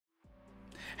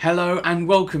Hello and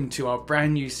welcome to our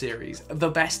brand new series, The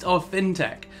Best of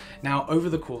FinTech. Now, over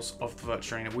the course of the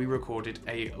Virtual Arena, we recorded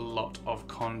a lot of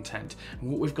content. And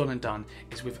what we've gone and done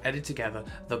is we've edited together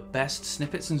the best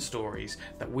snippets and stories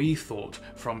that we thought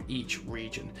from each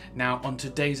region. Now, on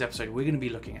today's episode, we're going to be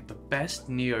looking at the best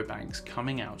neobanks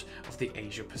coming out of the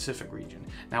Asia Pacific region.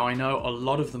 Now, I know a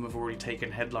lot of them have already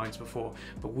taken headlines before,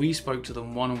 but we spoke to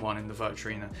them one-on-one in the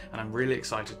Virtual Arena, and I'm really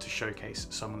excited to showcase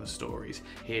some of the stories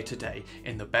here today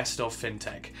in the Best of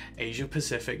FinTech Asia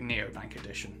Pacific Neobank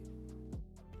Edition.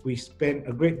 We spent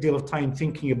a great deal of time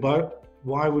thinking about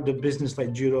why would a business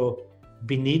like Judo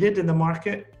be needed in the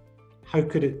market, how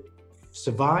could it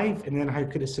survive, and then how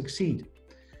could it succeed.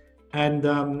 And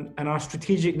our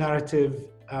strategic narrative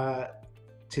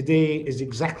today is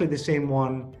exactly the same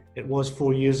one it was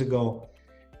 4 years ago.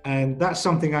 And that's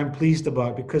something I'm pleased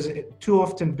about, because too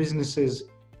often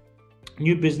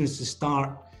new businesses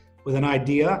start with an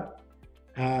idea,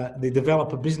 they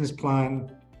develop a business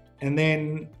plan, and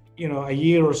then a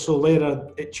year or so later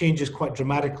it changes quite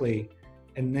dramatically,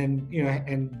 and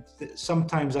then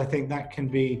sometimes I think that can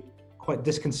be quite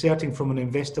disconcerting from an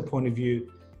investor point of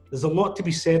view. There's a lot to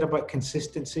be said about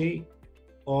consistency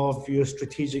of your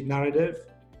strategic narrative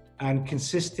and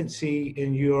consistency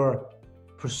in your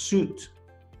pursuit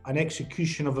and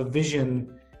execution of a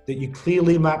vision that you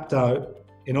clearly mapped out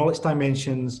in all its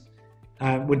dimensions.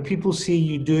 And when people see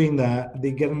you doing that, they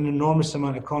get an enormous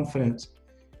amount of confidence.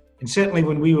 And certainly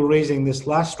when we were raising this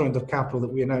last round of capital that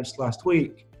we announced last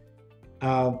week,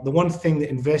 the one thing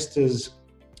that investors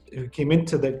who came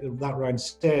into that round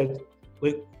said,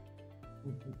 look,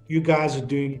 you guys are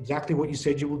doing exactly what you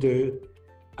said you will do.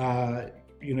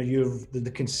 You've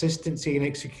the consistency in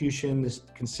execution, this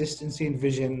consistency in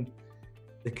vision,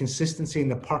 the consistency in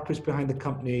the purpose behind the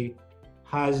company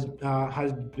has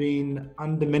been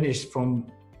undiminished from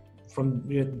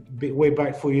way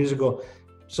back 4 years ago.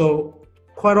 So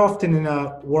quite often in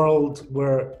a world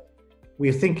where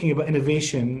we're thinking about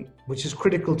innovation, which is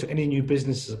critical to any new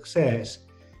business success,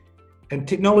 and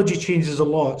technology changes a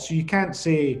lot, so you can't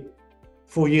say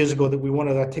 4 years ago that we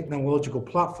wanted our technological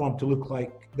platform to look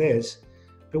like this.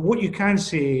 But what you can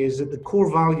say is that the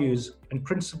core values and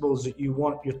principles that you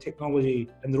want your technology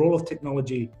and the role of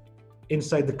technology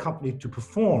inside the company to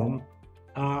perform,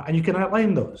 and you can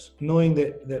outline those, knowing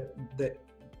that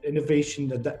innovation,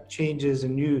 that changes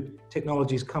and new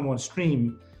technologies come on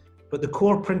stream, but the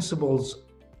core principles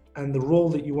and the role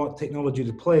that you want technology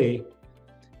to play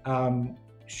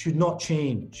should not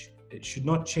change. It should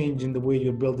not change in the way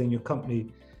you're building your company.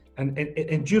 And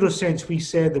in Judo sense, we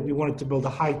said that we wanted to build a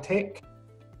high-tech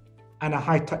and a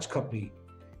high-touch company.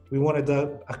 We wanted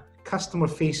a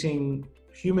customer-facing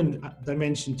human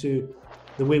dimension to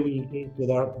the way we engage with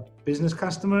our business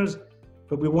customers,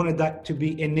 but we wanted that to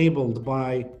be enabled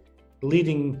by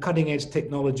leading cutting-edge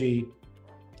technology,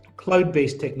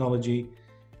 cloud-based technology,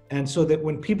 and so that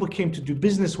when people came to do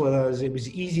business with us, it was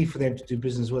easy for them to do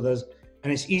business with us,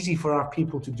 and it's easy for our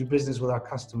people to do business with our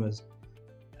customers.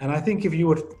 And I think if you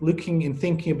were looking and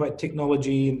thinking about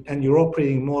technology and your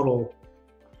operating model,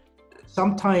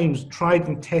 sometimes tried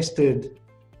and tested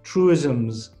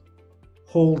truisms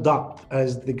hold up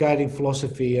as the guiding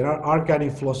philosophy, and our guiding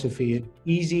philosophy is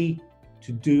easy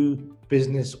to do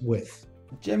business with.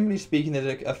 Generally speaking,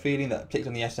 there's a feeling that,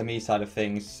 particularly on the SME side of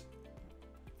things,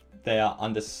 they are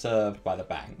underserved by the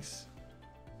banks.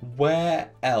 Where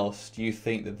else do you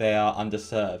think that they are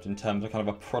underserved in terms of kind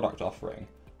of a product offering?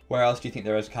 Where else do you think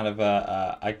there is kind of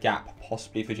a gap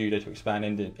possibly for Judo to expand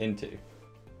into?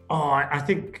 I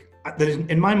think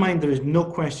in my mind, there is no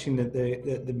question that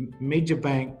the major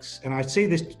banks, and I say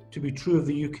this to be true of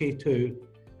the UK too,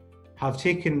 have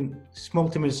taken small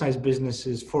to mid-sized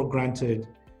businesses for granted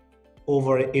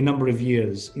over a number of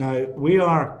years. Now, we've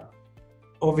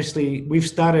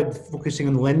started focusing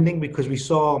on lending because we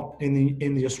saw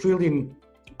in the Australian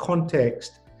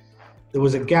context, there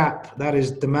was a gap, that is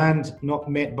demand not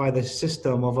met by the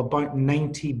system, of about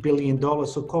 $90 billion.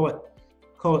 So call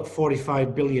it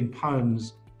 45 billion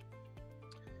pounds.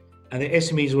 And the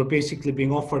SMEs were basically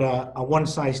being offered a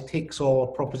one-size-takes-all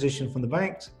proposition from the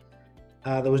banks.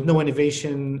 There was no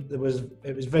innovation. It was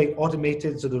very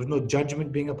automated, so there was no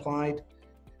judgment being applied.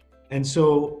 And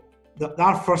so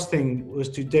our first thing was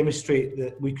to demonstrate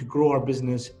that we could grow our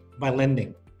business by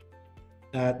lending.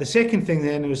 The second thing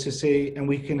then was to say, and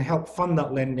we can help fund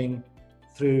that lending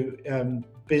through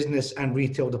business and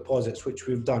retail deposits, which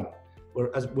we've done.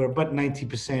 We're about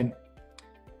 90%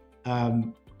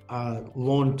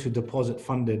 loan to deposit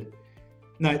funded.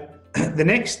 Now, the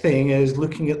next thing is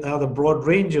looking at the other broad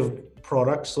range of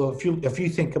products. So if you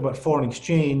think about foreign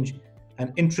exchange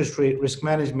and interest rate risk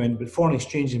management, but foreign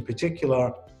exchange in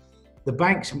particular, the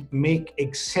banks make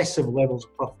excessive levels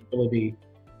of profitability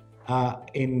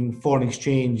in foreign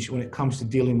exchange when it comes to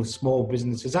dealing with small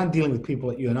businesses and dealing with people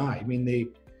like you and I. I mean,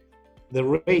 the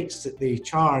rates that they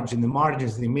charge and the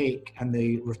margins they make and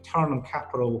the return on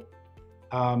capital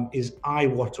is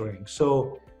eye-watering.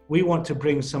 So we want to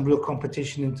bring some real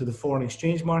competition into the foreign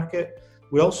exchange market.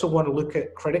 We also want to look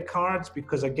at credit cards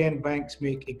because, again, banks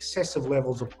make excessive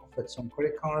levels of profits on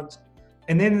credit cards.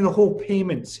 And then in the whole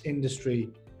payments industry,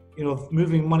 you know,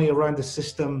 moving money around the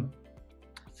system,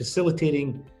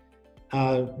 facilitating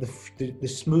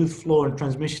the smooth flow and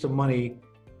transmission of money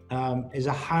is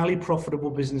a highly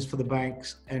profitable business for the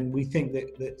banks. And we think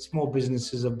that small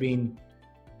businesses have been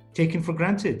taken for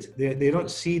granted. They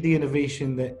don't see the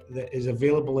innovation that is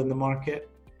available in the market.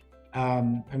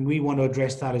 And we want to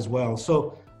address that as well.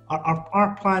 So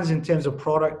our plans in terms of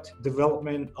product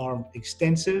development are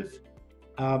extensive.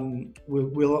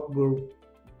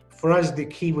 For us, the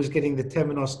key was getting the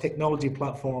Temenos technology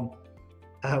platform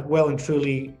well and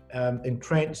truly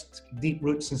entrenched, deep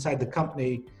roots inside the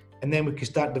company, and then we could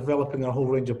start developing our whole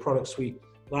range of product suite,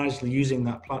 largely using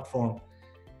that platform.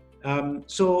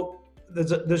 So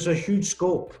there's a huge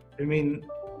scope. I mean,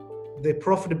 the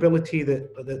profitability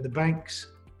that the banks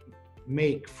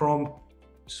make from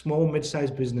small,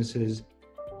 mid-sized businesses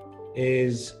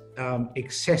is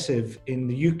excessive in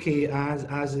the UK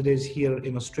as it is here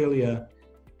in Australia,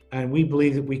 and we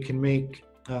believe that we can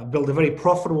build a very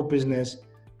profitable business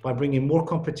by bringing more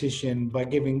competition, by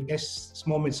giving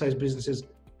small, mid-sized businesses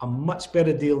a much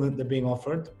better deal than they're being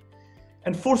offered,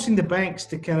 and forcing the banks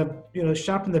to kind of, you know,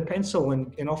 sharpen their pencil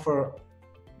and offer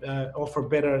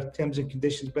better terms and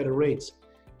conditions, better rates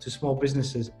to small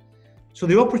businesses. So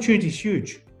the opportunity is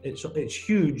huge. It's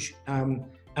huge, and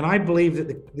I believe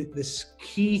that this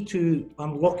key to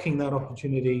unlocking that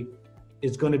opportunity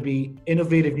is going to be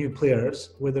innovative new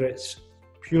players, whether it's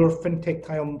pure fintech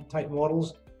type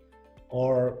models,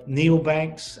 or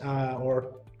neobanks,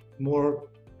 or more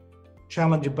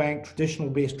challenger bank, traditional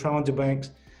based challenger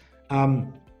banks.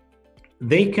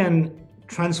 They can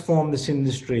transform this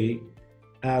industry.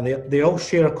 They all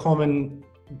share a common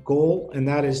goal, and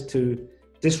that is to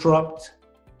disrupt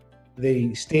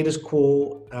the status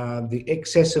quo, the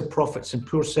excessive profits and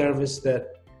poor service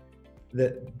that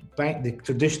the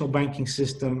traditional banking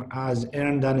system has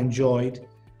earned and enjoyed,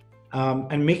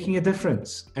 and making a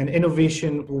difference. And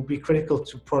innovation will be critical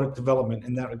to product development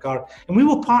in that regard. And we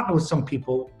will partner with some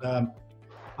people.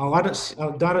 I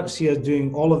don't see us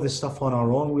doing all of this stuff on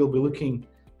our own. We'll be looking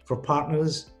for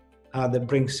partners that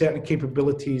bring certain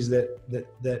capabilities that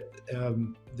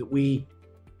we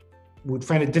would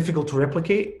find it difficult to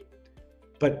replicate,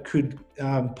 but could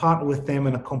partner with them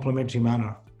in a complementary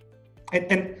manner.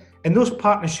 And those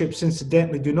partnerships,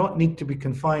 incidentally, do not need to be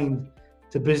confined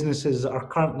to businesses that are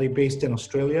currently based in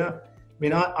Australia. I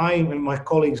mean, I and my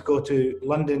colleagues go to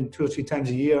London 2 or 3 times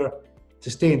a year to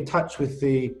stay in touch with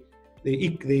the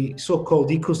so-called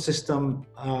ecosystem,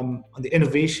 the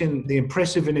innovation, the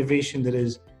impressive innovation that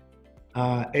is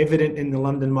evident in the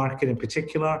London market in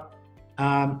particular.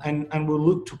 And we'll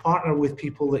look to partner with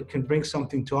people that can bring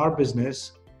something to our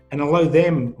business and allow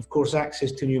them, of course,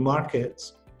 access to new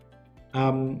markets.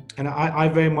 And I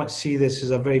very much see this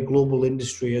as a very global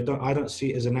industry. I don't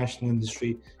see it as a national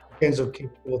industry in terms of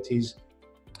capabilities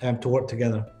to work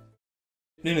together.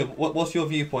 Nuno, what's your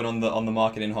viewpoint on the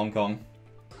market in Hong Kong?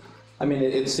 I mean,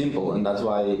 it's simple, and that's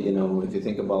why, you know, if you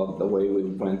think about the way we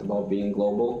went about being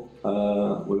global,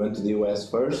 we went to the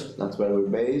US first. That's where we're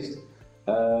based.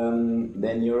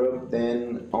 Then Europe,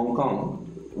 then Hong Kong.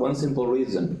 One simple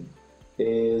reason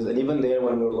is, and even there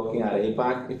when we were looking at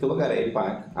APAC, if you look at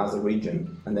APAC as a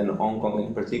region, and then Hong Kong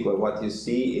in particular, what you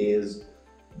see is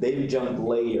they've jumped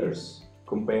layers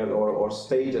compared or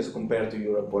stages compared to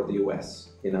Europe or the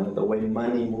US. You know, the way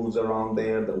money moves around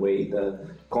there, the way the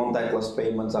contactless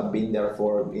payments have been there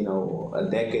for, you know, a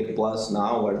decade plus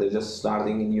now, where they're just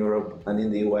starting in Europe and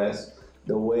in the US.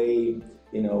 The way,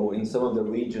 you know, in some of the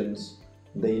regions,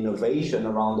 the innovation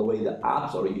around the way the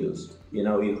apps are used. You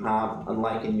know, you have,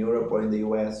 unlike in Europe or in the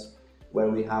US, where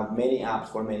we have many apps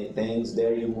for many things,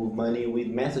 there you move money with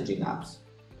messaging apps,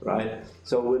 right?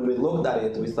 So when we looked at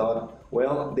it, we thought,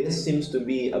 well, this seems to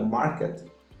be a market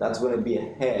that's going to be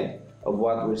ahead of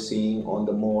what we're seeing on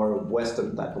the more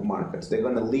Western type of markets. They're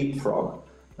going to leapfrog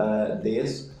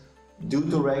this due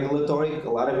to regulatory, a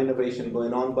lot of innovation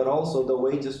going on, but also the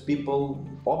way just people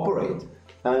operate.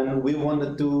 And we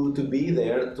wanted to be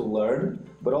there to learn,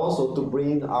 but also to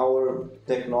bring our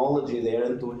technology there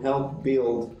and to help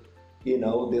build, you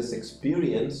know, this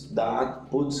experience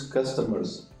that puts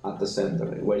customers at the center,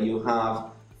 where you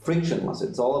have frictionless.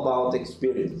 It's all about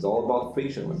experience. It's all about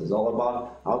frictionless. It's all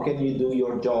about how can you do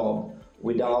your job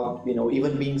without,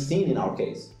 even being seen in our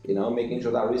case, making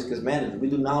sure that risk is managed. We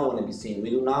do not want to be seen.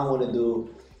 We do not want to do,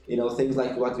 things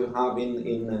like what you have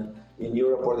in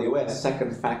Europe or the US,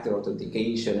 second factor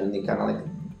authentication and the kind of like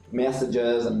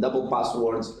messages and double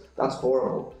passwords. That's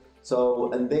horrible.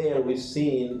 So, and there we've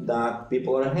seen that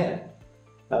people are ahead.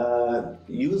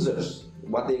 Users,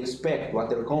 what they expect, what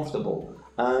they're comfortable.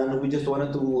 And we just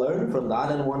wanted to learn from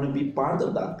that and want to be part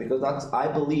of that, because that's, I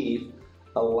believe,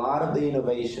 a lot of the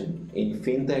innovation in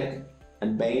fintech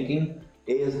and banking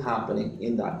is happening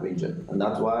in that region. And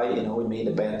that's why, we made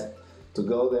a bet to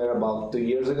go there about 2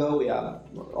 years ago. We have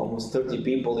almost 30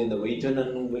 people in the region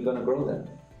and we're going to grow there.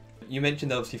 You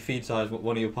mentioned that obviously Feedzai is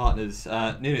one of your partners.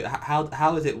 Nuno,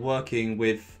 how is it working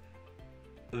with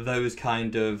those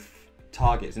kind of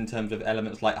targets in terms of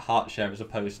elements like heart share as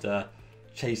opposed to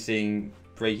chasing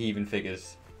break-even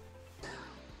figures?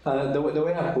 The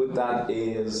way I put that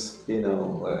is,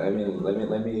 let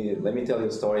me tell you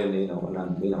a story, and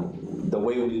the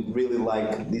way we really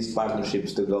like these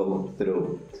partnerships to go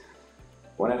through.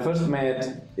 When I first met,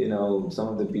 some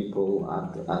of the people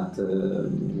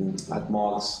at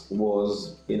Mox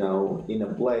was, in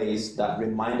a place that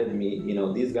reminded me,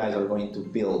 these guys are going to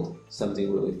build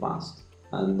something really fast.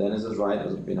 And Dennis is right, it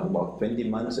was, about 20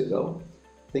 months ago.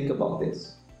 Think about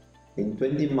this. In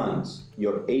 20 months,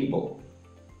 you're able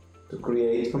to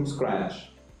create from scratch,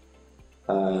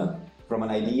 from an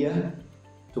idea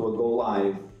to a go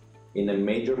live in a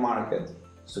major market,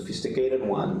 sophisticated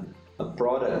one, a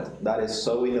product that is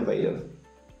so innovative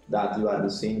that you haven't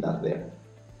seen that there.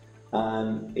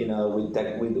 And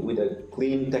with a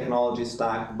clean technology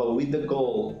stack, but with the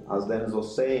goal, as Dennis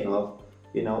was saying, of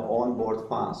onboard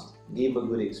fast, give a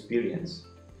good experience,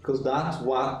 because that's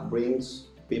what brings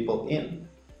people in.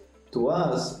 To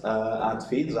us at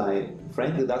Feedzai,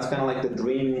 frankly, that's kind of like the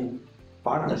dream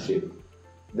partnership.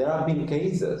 There have been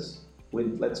cases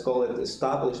with, let's call it,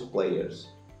 established players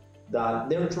that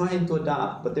they're trying to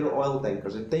adapt, but they're oil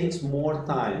tankers. It takes more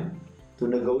time to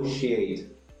negotiate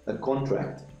a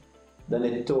contract than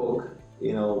it took,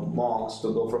 Mox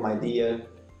to go from idea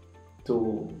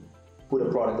to put a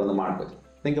product on the market.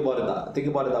 Think about it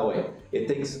that way. It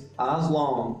takes as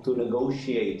long to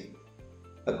negotiate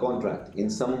a contract in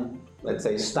some, let's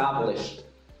say, established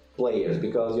players,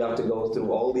 because you have to go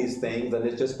through all these things, and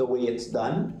it's just the way it's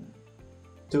done,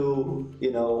 to,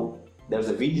 there's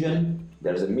a vision,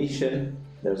 there's a mission,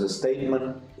 there's a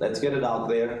statement, let's get it out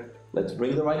there, let's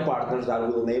bring the right partners that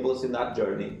will enable us in that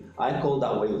journey. I call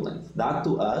that wavelength. That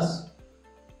to us,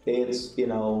 it's,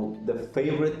 the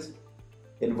favorite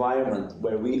environment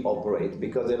where we operate,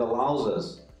 because it allows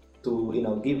us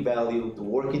to, give value, to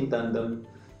work in tandem,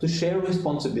 to share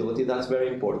responsibility. That's very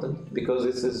important, because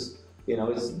this is,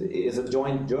 it's a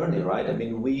joint journey, right? I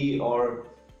mean, we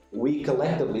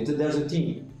collectively, there's a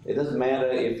team. It doesn't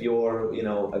matter if you're,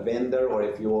 a vendor or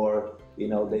if you're,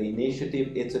 the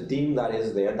initiative. It's a team that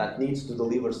is there that needs to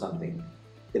deliver something.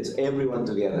 It's everyone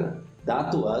together.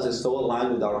 That to us is so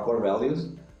aligned with our core values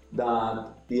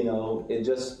that, it's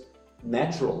just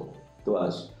natural to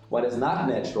us. What is not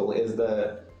natural is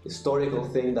the historical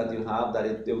thing that you have, that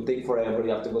it will take forever.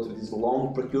 You have to go through these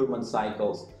long procurement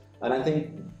cycles. And I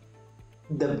think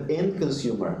the end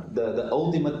consumer, the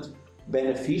ultimate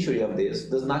beneficiary of this,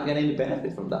 does not get any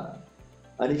benefit from that.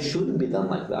 And it shouldn't be done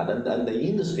like that. And the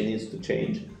industry needs to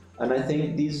change. And I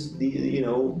think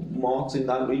Mox in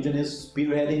that region is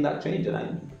spearheading that change.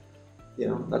 And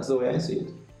that's the way I see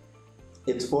it.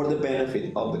 It's for the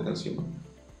benefit of the consumer.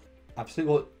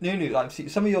 Absolutely. Well, Nuno,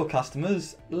 some of your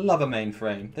customers love a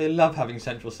mainframe. They love having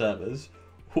central servers.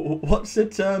 What's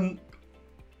it?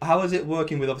 How is it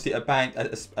working with obviously a bank,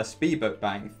 a speedboat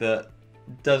bank that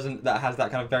has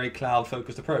that kind of very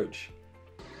cloud-focused approach?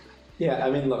 Yeah,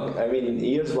 look,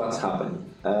 here's what's happening,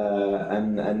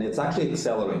 and it's actually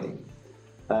accelerating.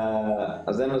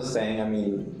 As Dan was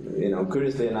saying,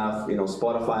 curiously enough,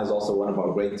 Spotify is also one of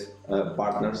our great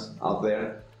partners out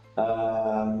there.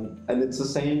 And it's the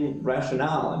same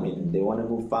rationale. They want to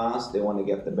move fast, they want to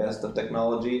get the best of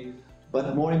technology,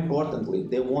 but more importantly,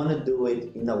 they want to do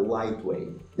it in a light way.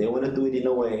 They want to do it in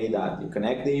a way that you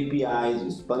connect the APIs, you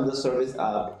spin the service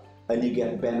up, and you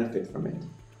get benefit from it.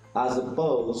 As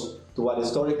opposed to what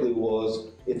historically was,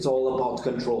 it's all about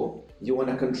control. You want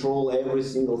to control every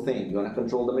single thing. You want to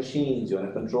control the machines, you want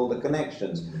to control the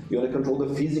connections, you want to control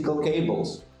the physical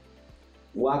cables.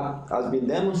 What has been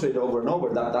demonstrated over and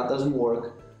over, that doesn't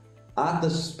work at the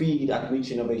speed at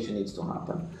which innovation needs to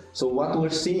happen. So what we're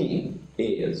seeing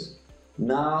is,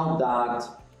 now that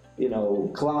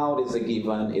cloud is a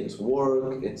given, it's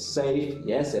work, it's safe.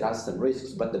 Yes, it has some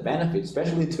risks, but the benefits,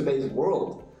 especially in today's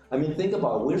world. I mean, think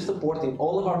about it. We're supporting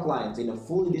all of our clients in a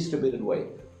fully distributed way.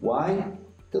 Why?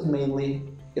 Because mainly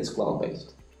it's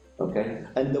cloud-based, okay?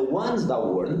 And the ones that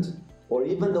weren't, or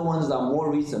even the ones that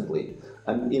more recently,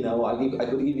 and I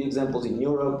could give you examples in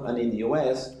Europe and in the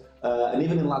US, and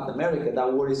even in Latin America,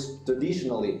 that were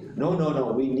traditionally,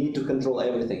 no, we need to control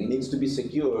everything. It needs to be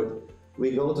secured.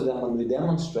 We go to them and we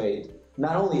demonstrate,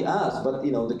 not only us, but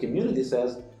the community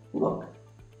says, look,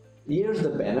 here's the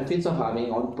benefits of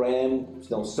having on-prem,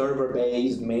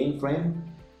 server-based mainframe,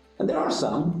 and there are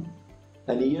some,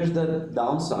 and here's the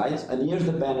downsides, and here's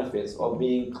the benefits of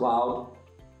being cloud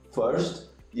first.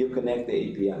 You connect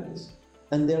the APIs,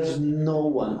 and there's no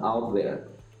one out there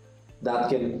that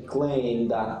can claim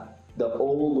that the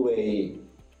old way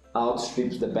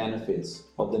outstrips the benefits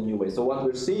of the new way. So what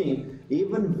we're seeing,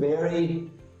 even very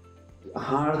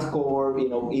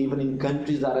hardcore, even in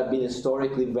countries that have been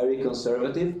historically very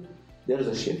conservative, there's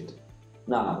a shift.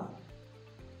 Now,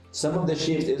 some of the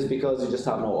shift is because you just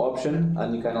have no option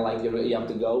and you kind of you have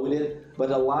to go with it,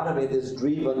 but a lot of it is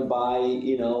driven by,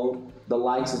 the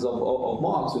likes of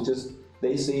Mox, which is,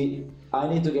 they see, I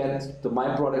need to get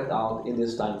my product out in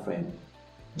this time frame.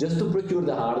 Just to procure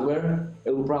the hardware,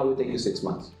 it will probably take you 6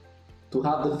 months. To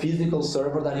have the physical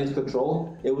server that you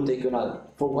control, it will take you another.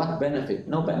 For what benefit?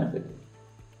 No benefit.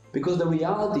 Because the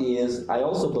reality is, I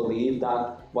also believe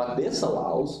that what this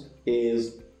allows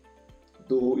is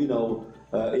to,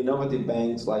 innovative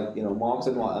banks like, Mox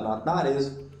and whatnot,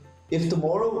 is if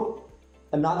tomorrow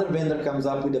another vendor comes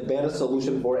up with a better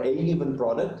solution for a given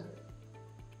product,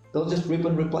 they'll just rip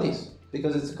and replace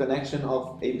because it's a connection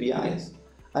of APIs.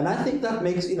 And I think that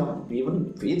makes,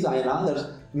 even Feedzai and others,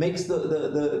 makes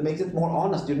makes it more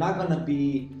honest. You're not going to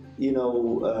be,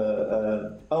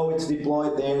 oh, it's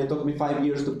deployed there, it took me 5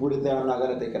 years to put it there, I'm not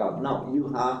going to take it out. No,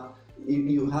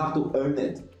 you have to earn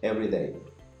it every day.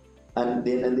 And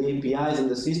the APIs and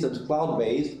the systems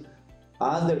cloud-based,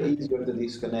 as they're easier to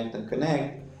disconnect and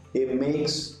connect, it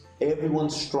makes everyone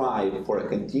strive for a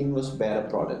continuous better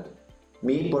product.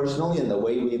 Me personally, and the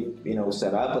way we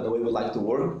set up and the way we like to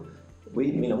work,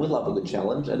 we love a good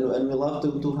challenge, and we love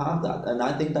to have that, and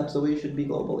I think that's the way it should be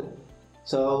globally.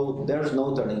 So there's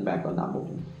no turning back on that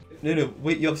movement. No,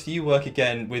 obviously you work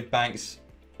again with banks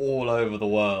all over the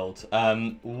world.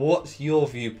 What's your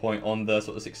viewpoint on the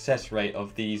sort of success rate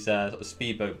of these sort of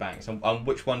speedboat banks, and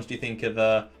which ones do you think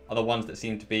are the ones that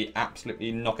seem to be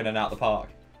absolutely knocking it out of the park?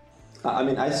 I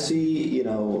mean, I see,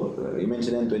 you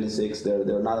mentioned N26,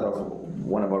 they're another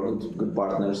one of our good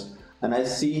partners. And I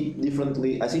see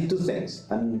differently, I see two things,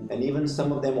 and even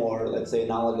some of them are, let's say,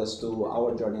 analogous to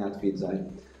our journey at Feedzai.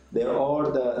 There are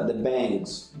the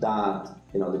banks that,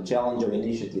 the challenger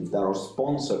initiatives that are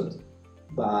sponsored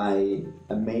by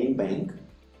a main bank,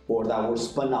 or that were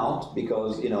spun out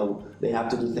because, they have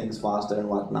to do things faster and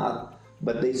whatnot,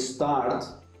 but they start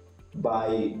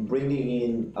by bringing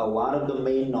in a lot of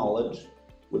domain knowledge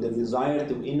with a desire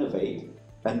to innovate,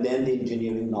 and then the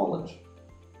engineering knowledge.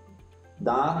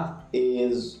 That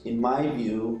is, in my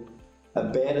view, a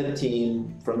better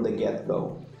team from the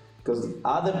get-go. Because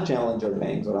other challenger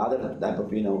banks or other type of,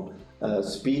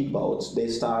 speedboats, they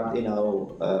start,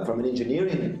 from an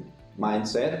engineering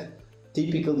mindset,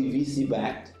 typically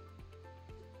VC-backed,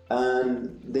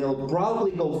 and they'll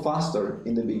probably go faster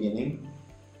in the beginning,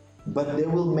 but they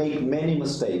will make many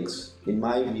mistakes, in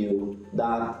my view,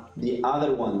 that the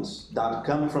other ones that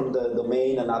come from the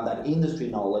domain and have that industry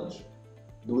knowledge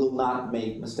will not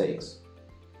make mistakes.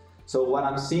 So what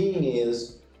I'm seeing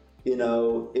is,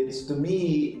 it's, to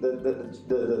me,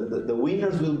 the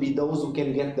winners will be those who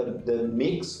can get the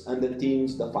mix and the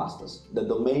teams the fastest. The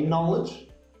domain knowledge,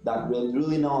 that will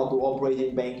really know how to operate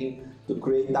in banking, to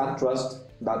create that trust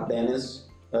that Dennis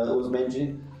was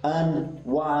mentioning, and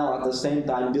while at the same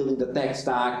time building the tech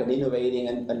stack and innovating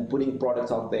and putting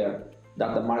products out there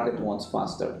that the market wants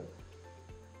faster.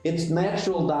 It's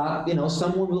natural that,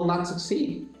 someone will not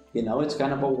succeed. It's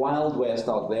kind of a wild west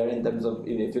out there in terms of,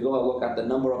 if you go and look at the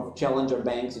number of challenger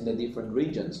banks in the different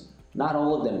regions, not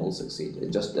all of them will succeed.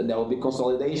 There will be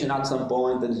consolidation at some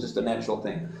point, and it's just a natural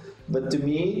thing. But to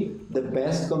me, the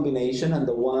best combination, and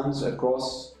the ones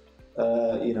across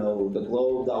the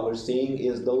globe that we're seeing,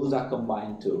 is those that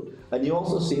combine two. And you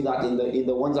also see that in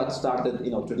the ones that started,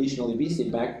 traditionally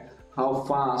VC-backed, how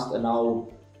fast and how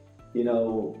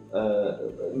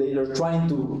they're trying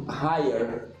to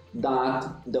hire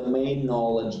that domain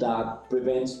knowledge that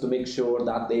prevents, to make sure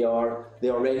that they are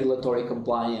regulatory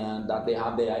compliant, that they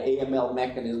have their AML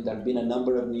mechanism. There have been a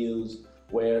number of news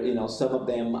where some of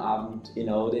them haven't,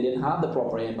 they didn't have the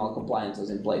proper AML compliances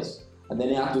in place, and then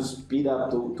you have to speed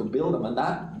up to build them, and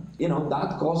that, you know,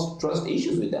 that causes trust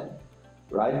issues with them,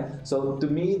 right? So to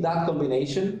me, that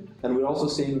combination, and we're also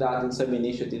seeing that in some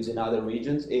initiatives in other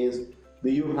regions, is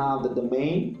do you have the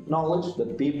domain knowledge, the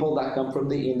people that come from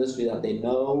the industry, that they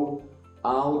know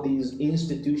how these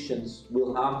institutions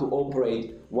will have to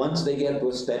operate once they get to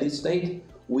a steady state,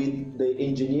 with the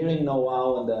engineering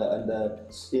know-how and the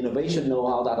innovation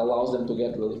know-how that allows them to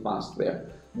get really fast there.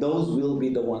 Those will be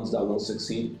the ones that will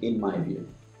succeed, in my view.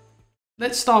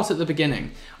 Let's start at the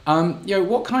beginning.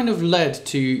 What kind of led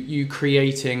to you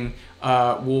creating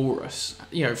Walrus?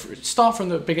 Start from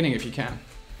the beginning if you can.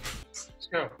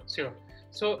 Sure.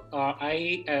 So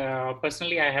I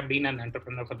personally, I have been an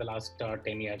entrepreneur for the last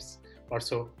 10 years or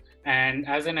so. And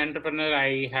as an entrepreneur,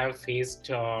 I have faced,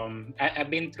 I've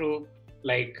been through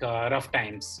rough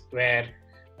times where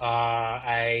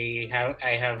I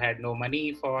have had no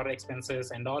money for expenses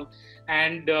and all.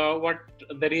 And what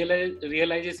the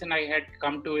realization I had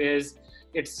come to is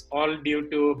it's all due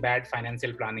to bad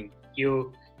financial planning. If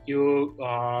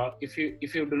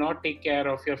you do not take care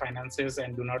of your finances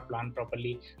and do not plan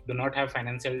properly, do not have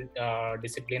financial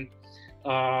discipline,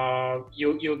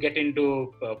 you get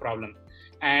into a problem.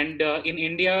 And in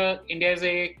India is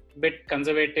a bit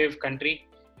conservative country,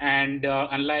 and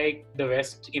unlike the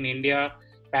West, in India,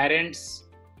 parents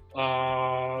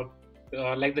the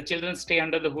children stay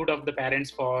under the hood of the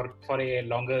parents for a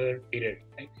longer period,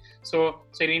 right? So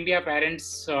in India,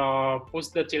 parents push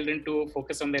the children to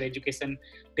focus on their education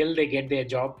till they get their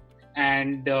job,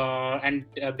 and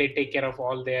they take care of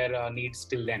all their needs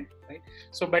till then, right?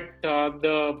 So but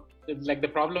the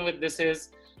problem with this is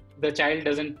the child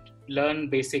doesn't learn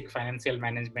basic financial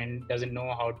management, doesn't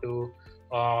know how to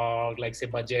say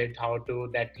budget,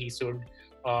 that he should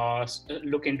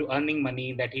look into earning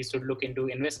money, that he should look into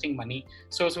investing money.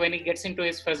 So when he gets into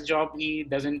his first job, he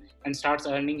doesn't, and starts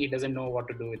earning, he doesn't know what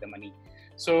to do with the money.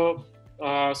 So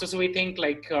we think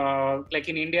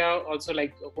in India also,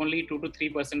 only 2 to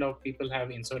 3% of people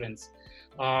have insurance.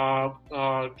 I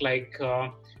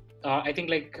think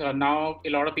now a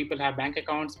lot of people have bank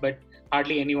accounts, but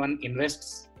hardly anyone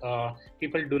invests.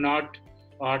 People do not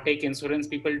take insurance.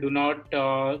 People do not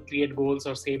create goals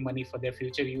or save money for their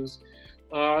future use.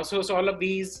 So all of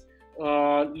these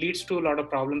leads to a lot of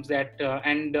problems that,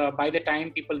 and by the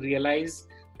time people realize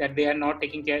that they are not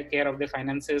taking care of their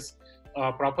finances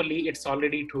properly, it's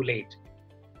already too late.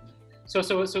 So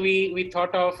we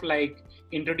thought of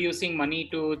introducing money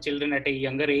to children at a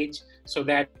younger age, so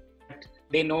that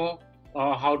they know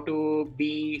how to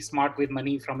be smart with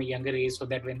money from a younger age, so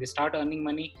that when they start earning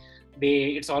money,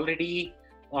 they're already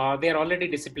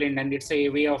disciplined, and it's a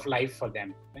way of life for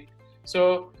them, right?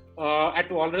 So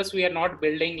at Walrus, we are not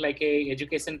building a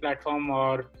education platform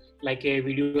or a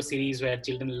video series where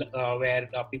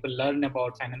people learn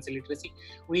about financial literacy.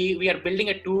 We are building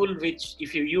a tool which,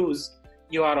 if you use,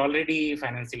 you are already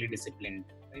financially disciplined,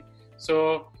 right?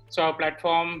 So our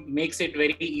platform makes it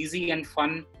very easy and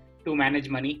fun to manage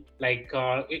money.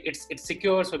 It's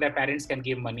secure, so that parents can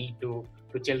give money to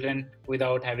children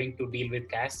without having to deal with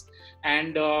cash.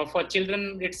 And for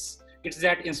children, it's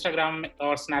that Instagram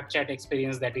or Snapchat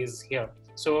experience that is here.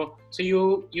 So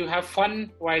you have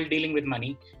fun while dealing with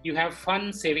money. You have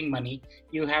fun saving money.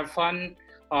 You have fun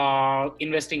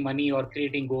investing money or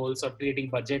creating goals or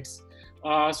creating budgets.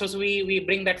 So we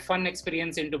bring that fun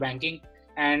experience into banking.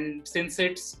 And since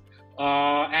it's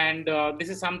this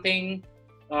is something,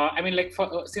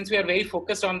 since we are very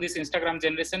focused on this Instagram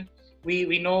generation,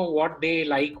 we know what they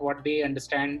like, what they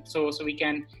understand, so we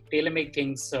can tailor make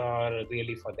things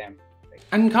really for them.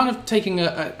 And kind of taking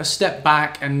a step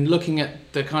back and looking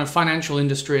at the kind of financial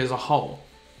industry as a whole.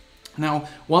 Now,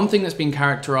 one thing that's been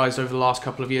characterized over the last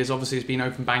couple of years, obviously, has been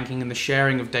open banking and the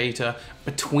sharing of data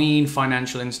between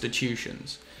financial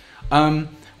institutions.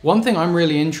 One thing I'm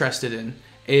really interested in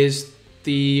is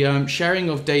the sharing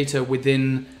of data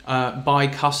within by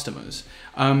customers.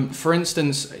 For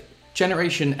instance,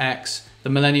 Generation X, the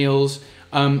millennials,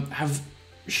 have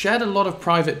shared a lot of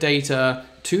private data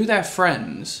to their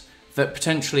friends that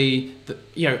potentially,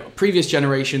 previous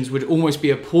generations would almost be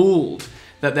appalled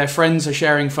that their friends are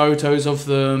sharing photos of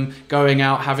them, going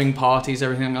out, having parties,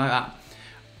 everything like that.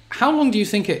 How long do you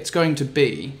think it's going to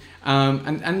be?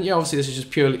 And obviously this is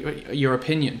just purely your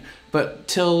opinion, but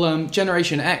till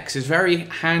Generation X is very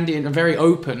handy and very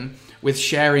open with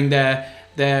sharing their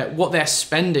what they're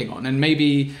spending on, and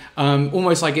maybe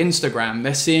almost like Instagram,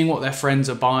 they're seeing what their friends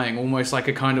are buying, almost like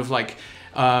a kind of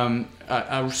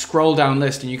a scroll down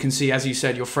list, and you can see, as you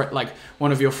said,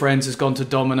 one of your friends has gone to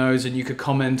Domino's, and you could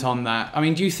comment on that. I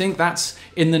mean, do you think that's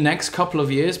in the next couple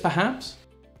of years, perhaps?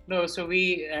 No, so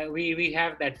we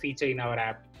have that feature in our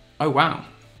app. Oh, wow.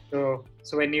 So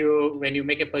when you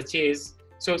make a purchase,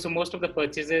 so most of the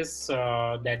purchases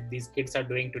that these kids are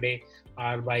doing today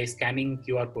are by scanning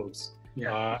QR codes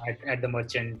at the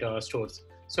merchant stores.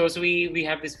 So we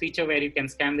have this feature where you can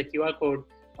scan the QR code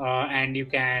and you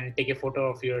can take a photo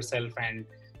of yourself and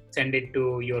send it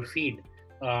to your feed.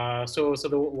 So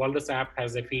the Walrus app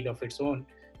has a feed of its own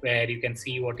where you can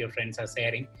see what your friends are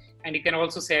sharing, and you can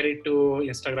also share it to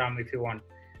Instagram if you want.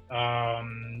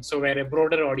 So where a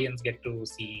broader audience get to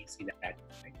see that.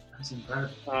 Right? That's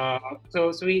incredible.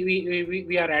 So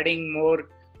we are adding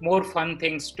more fun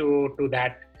things to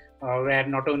that, where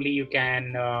not only you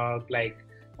can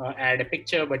add a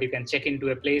picture, but you can check into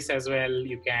a place as well.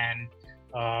 You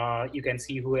can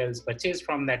see who else purchased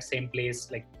from that same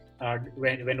place. Like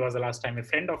when was the last time a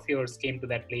friend of yours came to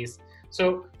that place?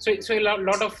 So a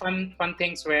lot of fun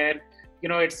things where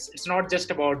it's not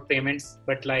just about payments,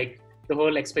 but like the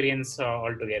whole experience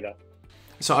altogether.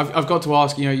 So I've got to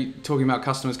ask, you're talking about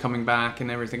customers coming back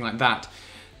and everything like that.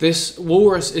 This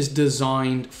Walrus is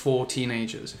designed for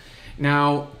teenagers.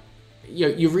 Now,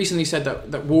 you've recently said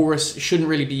that Walrus shouldn't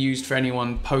really be used for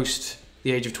anyone post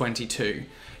the age of 22.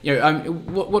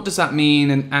 What does that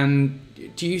mean? And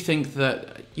do you think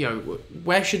that,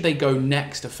 where should they go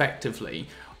next effectively?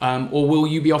 Or will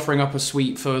you be offering up a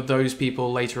suite for those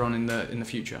people later on in the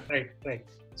future? Right.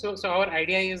 So our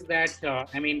idea is that,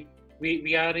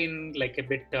 we are in like a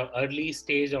bit early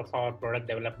stage of our product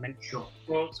development. Sure.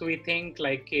 So we think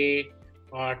like a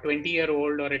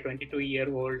 20-year-old or a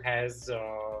 22-year-old has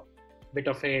a bit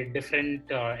of a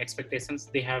different expectations.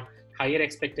 They have higher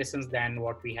expectations than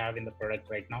what we have in the product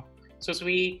right now. So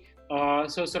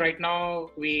right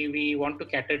now we want to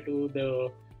cater to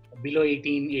the below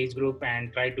 18 age group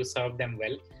and try to serve them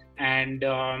well. And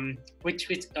which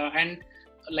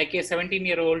like a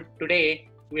 17-year-old today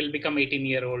will become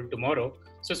 18-year-old tomorrow.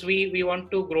 So we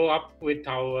want to grow up with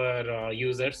our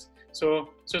users. So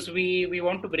we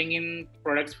want to bring in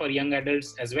products for young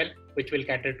adults as well, which will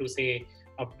cater to say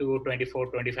up to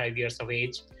 24, 25 years of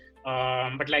age.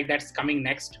 But like that's coming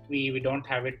next. We don't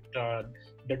have it.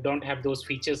 Don't have those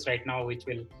features right now, which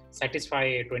will satisfy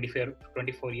a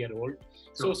 24-year-old.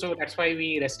 So that's why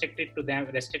we restrict it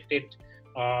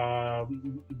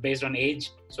based on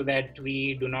age, so that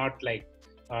we do not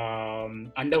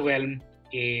underwhelm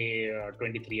a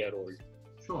 23-year-old.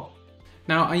 Sure.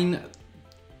 Now,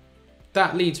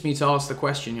 that leads me to ask the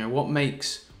question, what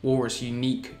makes Walrus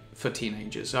unique for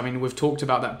teenagers? We've talked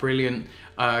about that brilliant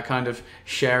kind of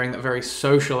sharing, that very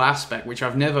social aspect, which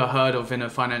I've never heard of in a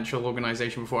financial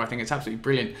organization before. I think it's absolutely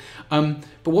brilliant.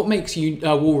 But what makes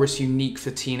Walrus unique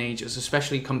for teenagers,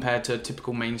 especially compared to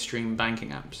typical mainstream banking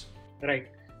apps? Right.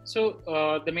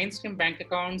 So the mainstream bank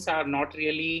accounts are not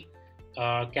really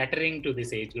catering to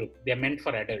this age group. They're meant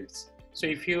for adults. So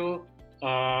if you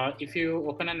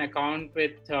open an account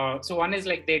with, so one is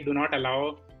like they do not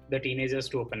allow the teenagers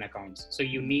to open accounts. So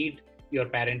you need your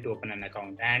parent to open an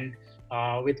account. And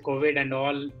with COVID and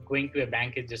all, going to a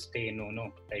bank is just a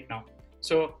no right now.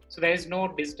 So there is no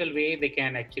digital way they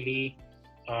can actually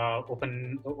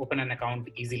open an account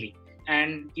easily.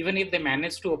 And even if they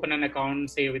manage to open an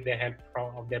account, say with the help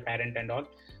of their parent and all,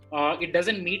 it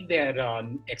doesn't meet their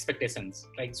expectations.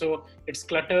 So it's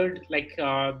cluttered.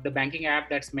 The banking app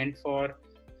that's meant for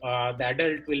the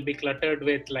adult will be cluttered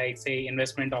with say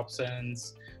investment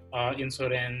options,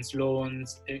 insurance,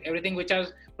 loans, everything which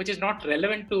is not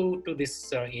relevant to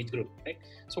this age group, right?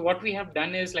 So what we have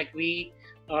done is we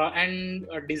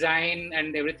design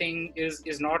and everything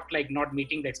is not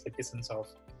meeting the expectations of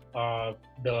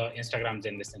the Instagram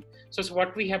generation. So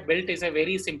what we have built is a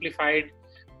very simplified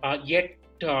yet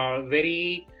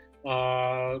very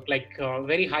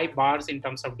very high bars in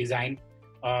terms of design.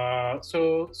 And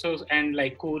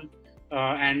cool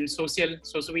and social.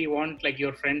 So we want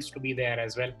your friends to be there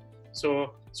as well.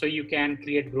 So you can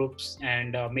create groups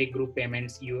and make group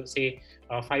payments. You say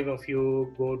 5 of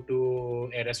you go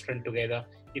to a restaurant together.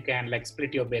 You can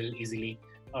split your bill easily.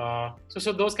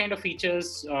 So those kind of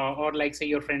features, or say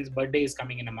your friend's birthday is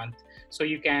coming in a month, so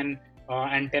you can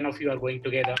and 10 of you are going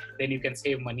together, then you can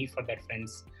save money for that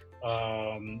friend's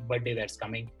birthday that's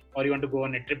coming, or you want to go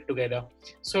on a trip together.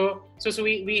 So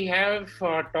we have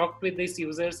talked with these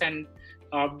users and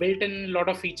built in a lot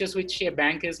of features which a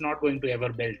bank is not going to ever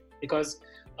build, because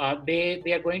they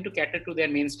are going to cater to their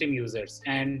mainstream users,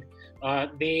 and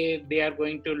they are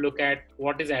going to look at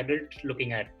what is adult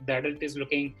looking at. The adult is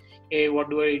looking, hey, what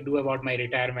do I do about my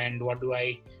retirement? What do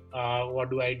I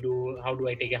do? How do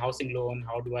I take a housing loan?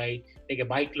 How do I take a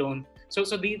bike loan? So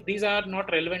these are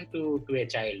not relevant to a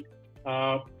child.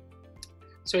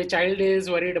 So a child is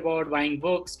worried about buying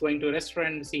books, going to a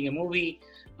restaurant, seeing a movie.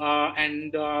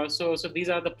 So these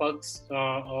are the perks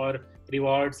or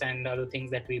rewards and other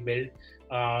things that we build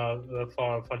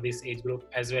for this age group,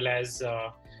 as well as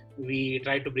we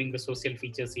try to bring the social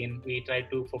features in. We try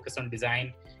to focus on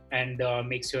design and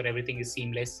make sure everything is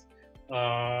seamless.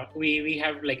 We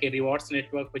have like a rewards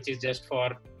network which is just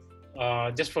for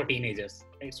teenagers.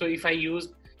 Right? So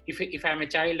if I'm a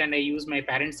child and I use my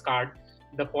parents' card,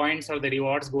 the points or the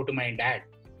rewards go to my dad.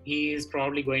 He is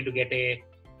probably going to get a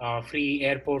free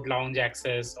airport lounge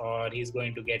access, or he's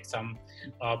going to get some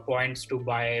points to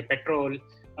buy petrol,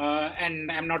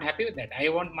 and I'm not happy with that. I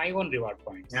want my own reward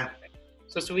points. Yeah.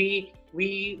 So we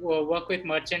work with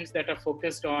merchants that are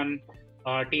focused on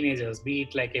teenagers, be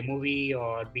it like a movie,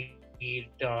 or be it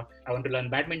I want to learn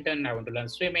badminton, I want to learn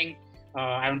swimming,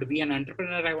 I want to be an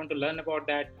entrepreneur, I want to learn about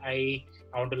that, I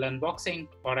want to learn boxing,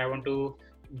 or I want to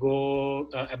go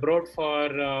abroad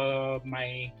for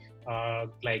my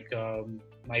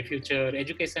my future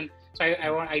education. So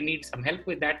I need some help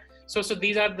with that. So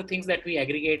these are the things that we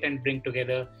aggregate and bring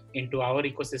together into our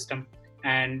ecosystem.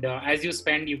 And as you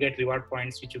spend, you get reward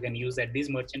points which you can use at these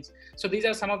merchants. So these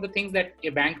are some of the things that a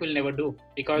bank will never do,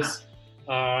 because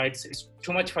it's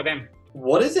too much for them.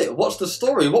 What is it? What's the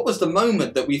story? What was the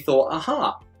moment that we thought,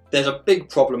 aha, there's a big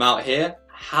problem out here.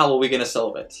 How are we going to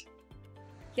solve it?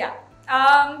 Yeah.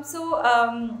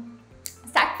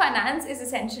 Stack Finance is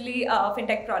essentially a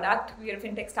fintech product. We are a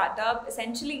fintech startup,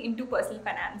 essentially into personal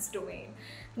finance domain.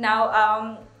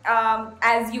 Now,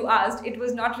 as you asked, it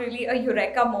was not really a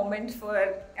eureka moment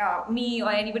for me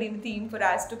or anybody in the team for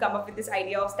us to come up with this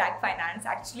idea of Stack Finance.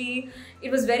 Actually,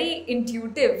 it was very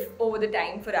intuitive over the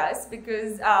time for us,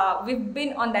 because we've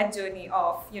been on that journey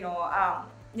of,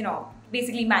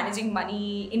 basically managing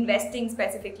money, investing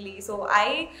specifically. So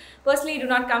I personally do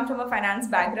not come from a finance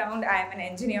background. I am an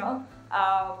engineer,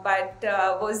 but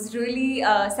was really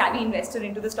a savvy investor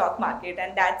into the stock market.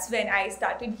 And that's when I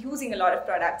started using a lot of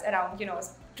products around,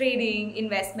 trading,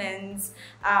 investments,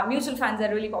 mutual funds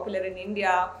are really popular in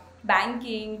India,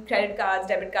 banking, credit cards,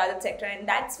 debit cards, etc. And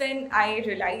that's when I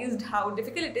realized how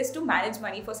difficult it is to manage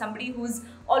money for somebody who's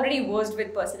already versed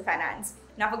with personal finance.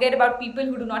 Now forget about people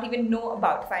who do not even know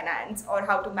about finance or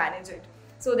how to manage it.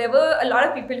 So there were a lot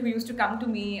of people who used to come to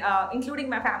me, including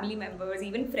my family members,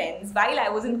 even friends, while I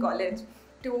was in college,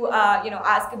 to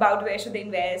ask about where should they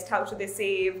invest, how should they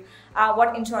save,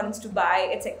 what insurance to buy,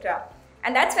 etc.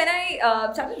 And that's when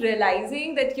I started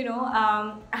realizing that,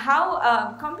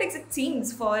 how complex it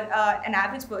seems for an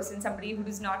average person, somebody who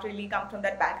does not really come from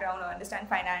that background or understand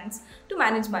finance, to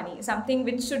manage money, something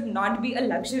which should not be a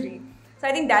luxury. So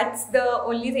I think that's the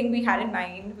only thing we had in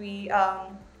mind.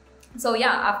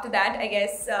 After that, I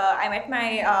guess I met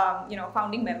my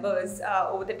founding members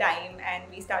over the time, and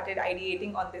we started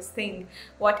ideating on this thing.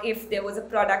 What if there was a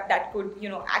product that could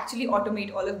actually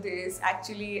automate all of this,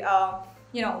 actually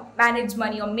manage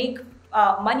money or make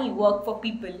money work for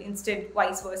people instead,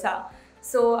 vice versa.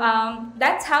 So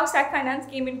that's how Stack Finance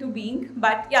came into being.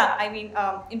 But yeah, I mean,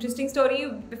 interesting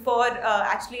story. Before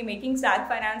actually making Stack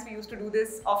Finance, we used to do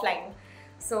this offline.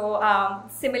 So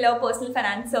similar personal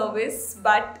finance service,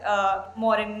 but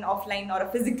more in an offline or a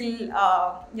physical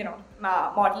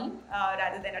model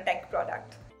rather than a tech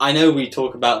product. I know we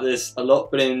talk about this a lot,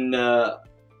 but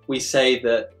we say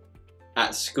that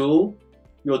at school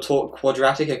you're taught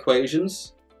quadratic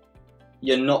equations.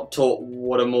 You're not taught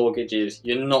what a mortgage is.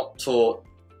 You're not taught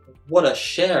what a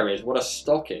share is, what a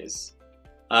stock is.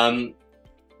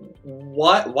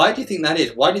 Why do you think that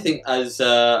is? Why do you think as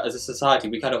a society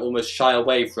we kind of almost shy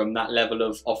away from that level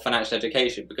of financial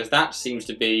education? Because that seems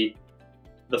to be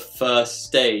the first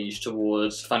stage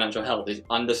towards financial health, is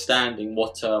understanding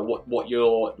what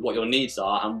your needs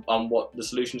are and what the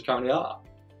solutions currently are.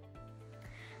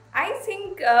 I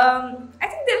think there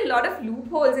are a lot of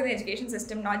loopholes in the education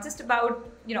system, not just about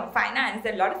finance.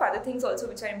 There are a lot of other things also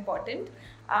which are important.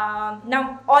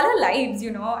 Now, all our lives,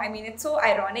 it's so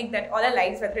ironic that all our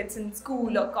lives, whether it's in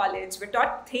school or college, we're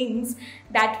taught things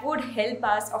that would help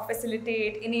us or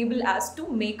facilitate, enable us to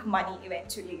make money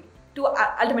eventually, to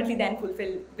ultimately then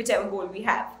fulfill whichever goal we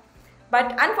have.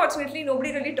 But unfortunately,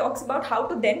 nobody really talks about how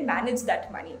to then manage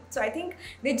that money. So I think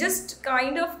they just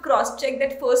kind of cross-check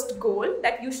that first goal,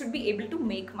 that you should be able to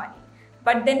make money.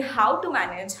 But then how to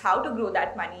manage, how to grow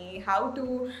that money, how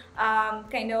to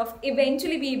kind of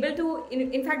eventually be able to,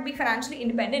 in fact, be financially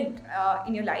independent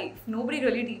in your life. Nobody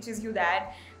really teaches you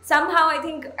that. Somehow,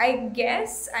 I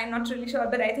guess, I'm not really sure,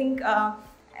 but I think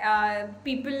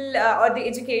people or the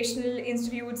educational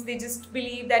institutes, they just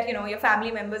believe that, your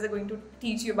family members are going to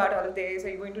teach you about all of this, or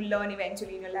you're going to learn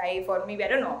eventually in your life, or maybe, I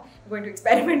don't know, you're going to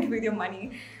experiment with your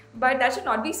money. But that should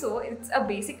not be so. It's a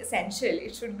basic essential.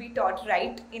 It should be taught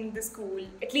right in the school,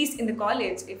 at least in the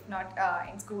college, if not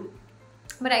in school.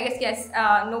 But I guess, yes,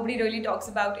 nobody really talks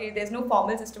about it. There's no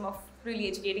formal system of really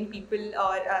educating people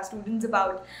or students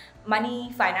about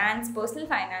money, finance, personal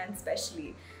finance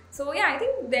especially. So yeah, I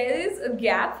think there is a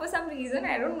gap for some reason.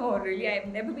 I don't know really. I've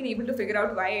never been able to figure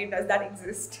out why does that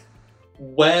exist.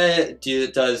 Where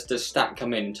does Stack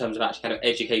come in terms of actually kind of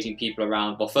educating people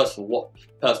around, well, first of all, what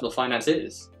personal finance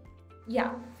is?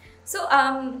 Yeah. So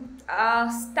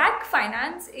Stack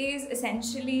Finance is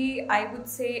essentially, I would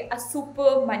say, a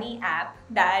super money app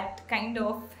that kind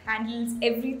of handles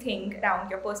everything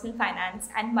around your personal finance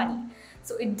and money.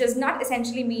 So it does not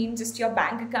essentially mean just your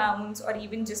bank accounts or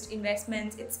even just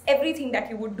investments. It's everything that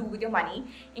you would do with your money,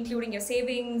 including your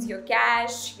savings, your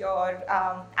cash, your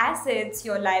assets,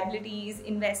 your liabilities,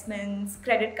 investments,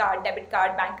 credit card, debit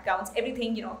card, bank accounts,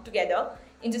 everything, together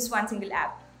in just one single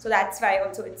app. So that's why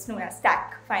also it's known as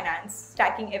Stack Finance,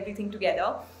 stacking everything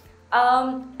together.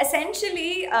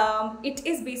 Essentially, it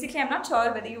is basically, I'm not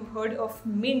sure whether you've heard of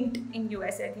Mint in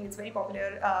US. I think it's very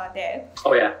popular there.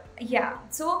 Oh yeah. Yeah.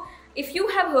 So if you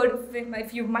have heard of it,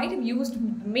 if you might have used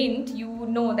Mint, you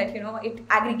know that it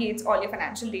aggregates all your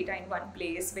financial data in one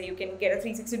place where you can get a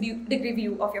 360-degree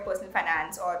view of your personal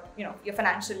finance or your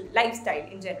financial lifestyle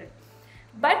in general.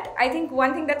 But I think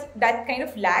one thing that kind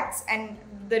of lacks, and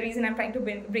the reason I'm trying to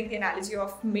bring the analogy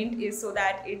of Mint is so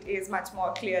that it is much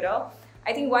more clearer.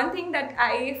 I think one thing that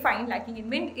I find lacking in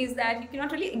Mint is that you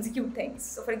cannot really execute things.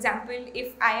 So for example,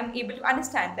 if I am able to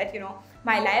understand that,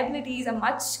 my liabilities are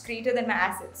much greater than my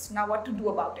assets, now what to do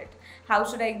about it? How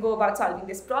should I go about solving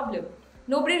this problem?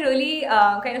 Nobody really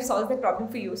kind of solves that problem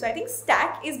for you. So I think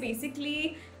Stack is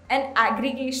basically an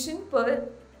aggregation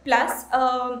plus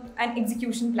an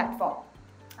execution platform.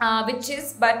 Which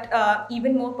is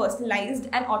even more personalized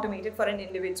and automated for an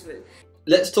individual.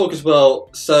 Let's talk as well,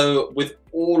 so with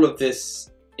all of this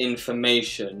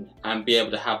information and be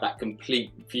able to have that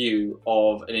complete view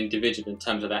of an individual in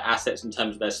terms of their assets, in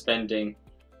terms of their spending,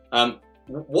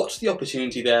 what's the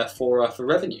opportunity there for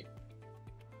revenue?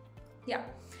 Yeah.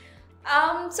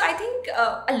 So I think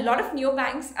a lot of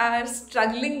neobanks are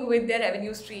struggling with their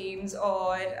revenue streams,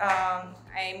 or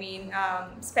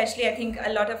especially I think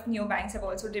a lot of neobanks have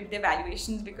also dipped their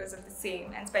valuations because of the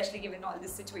same, and especially given all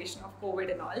this situation of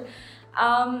COVID and all.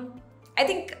 I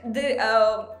think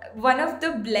one of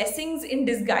the blessings in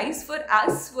disguise for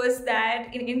us was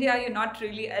that in India you're not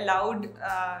really allowed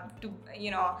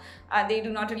they do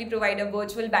not really provide a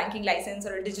virtual banking license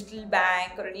or a digital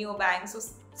bank or a neobank. So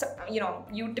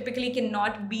you typically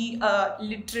cannot be a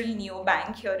literal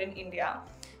neobank here in India.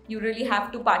 You really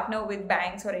have to partner with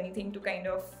banks or anything to kind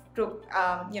of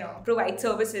provide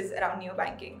services around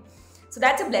neobanking. So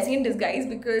that's a blessing in disguise,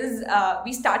 because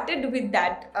we started with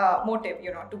that motive,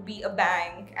 to be a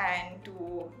bank and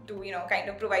to kind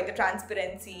of provide the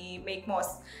transparency, make more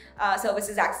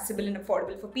services accessible and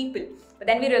affordable for people. But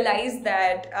then we realized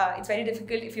that it's very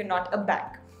difficult if you're not a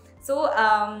bank. So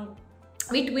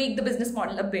we tweaked the business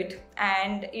model a bit,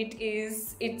 and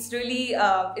it's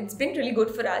been really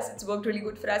good for us. It's worked really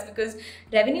good for us because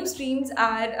revenue streams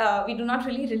are, we do not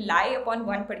really rely upon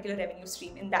one particular revenue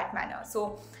stream in that manner.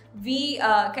 So we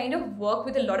kind of work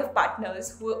with a lot of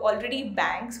partners who are already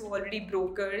banks, who are already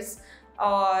brokers,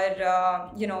 or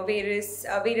various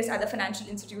other financial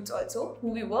institutes also, who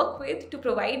we work with to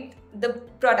provide the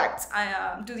products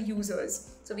to the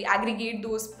users. So we aggregate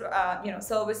those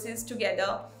services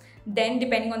together. Then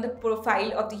depending on the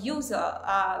profile of the user,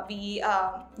 we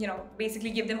basically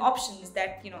give them options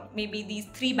that maybe these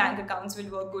 3 bank accounts will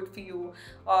work good for you,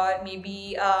 or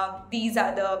maybe these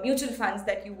are the mutual funds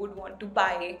that you would want to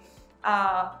buy,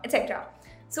 etc.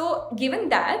 So given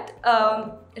that,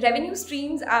 revenue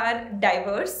streams are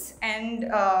diverse, and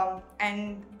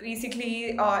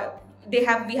basically we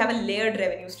have a layered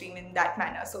revenue stream in that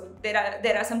manner. So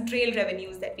there are some trail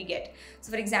revenues that we get.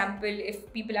 So for example,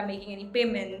 if people are making any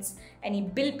payments, any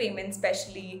bill payments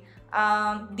especially,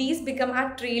 these become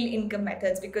our trail income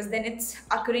methods, because then it's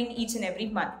occurring each and every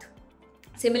month.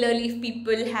 Similarly, if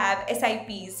people have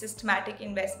SIPs, systematic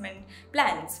investment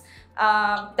plans,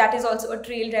 that is also a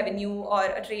trail revenue or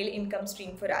a trail income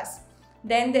stream for us.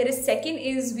 Then there is second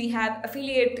is we have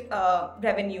affiliate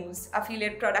revenues,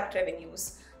 affiliate product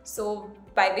revenues. So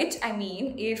by which I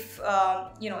mean, if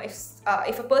a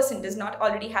person does not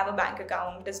already have a bank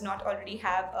account, does not already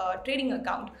have a trading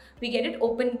account, we get it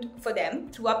opened for them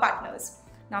through our partners.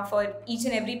 Now for each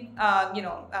and every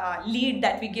lead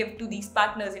that we give to these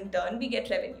partners in turn, we get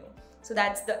revenue. So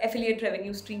that's the affiliate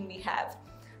revenue stream we have.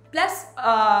 Plus,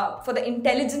 for the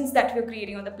intelligence that we're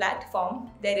creating on the platform,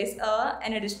 there is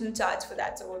an additional charge for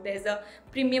that. So there's a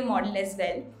premium model as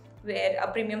well, where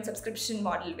a premium subscription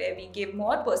model where we give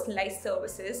more personalized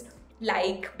services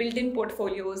like built-in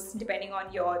portfolios depending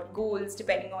on your goals,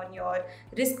 depending on your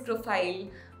risk profile.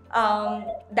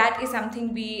 That is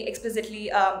something we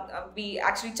explicitly, we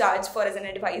actually charge for as an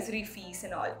advisory fees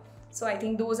and all. So I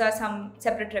think those are some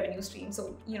separate revenue streams.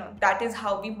 So, that is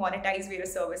how we monetize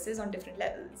various services on different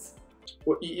levels.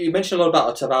 Well, you mentioned a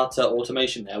lot about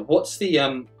automation there. What's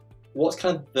the what's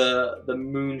kind of the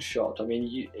moonshot? I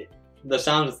mean, the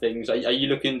sound of things. Are you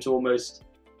looking to almost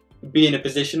be in a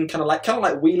position kind of like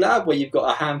WeLab, where you've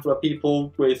got a handful of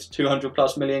people with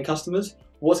 200+ million customers?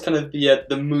 What's kind of the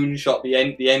moonshot, the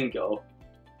end goal?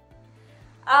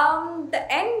 The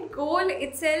end goal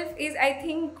itself is, I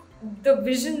think, the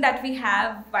vision that we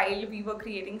have while we were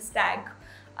creating Stack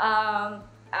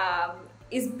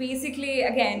is basically,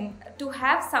 again, to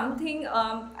have something,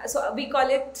 so we call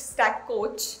it Stack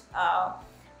Coach.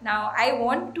 Now, I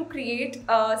want to create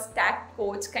a Stack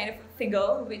Coach kind of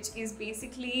figure, which is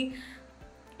basically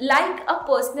like a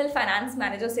personal finance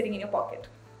manager sitting in your pocket.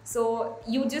 So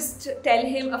you just tell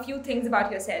him a few things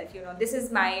about yourself. This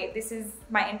is my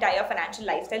entire financial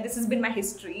lifestyle. This has been my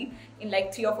history in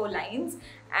like 3 or 4 lines,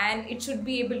 and it should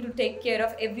be able to take care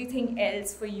of everything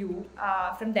else for you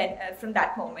from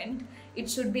that moment. It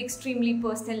should be extremely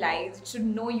personalized. It should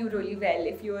know you really well.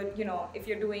 If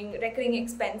you're doing recurring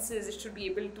expenses, it should be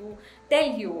able to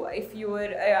tell you. If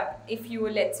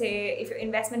let's say, if your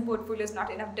investment portfolio is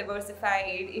not enough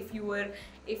diversified, if you were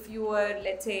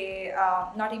let's say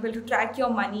not able to track your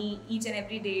money each and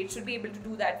every day, it should be able to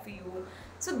do that for you.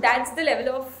 So that's the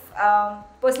level of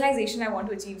personalization I want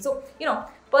to achieve. So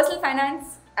personal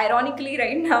finance, ironically,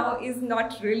 right now is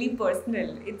not really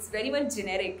personal. It's very much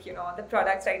generic. The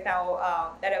products right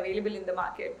now that are available in the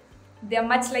market, they're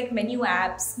much like menu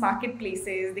apps,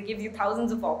 marketplaces. They give you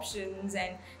thousands of options,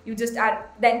 and you just are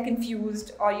then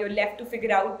confused, or you're left to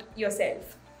figure out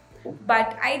yourself.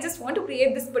 But I just want to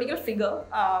create this particular figure,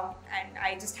 and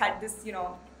I just had this,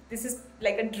 this is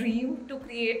like a dream to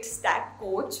create Stack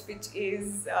Coach, which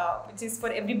is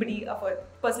for everybody, for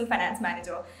personal finance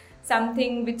manager.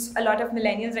 Something which a lot of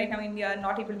millennials right now in India are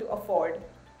not able to afford.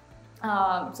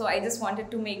 So I just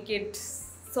wanted to make it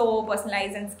so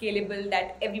personalized and scalable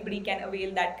that everybody can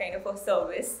avail that kind of a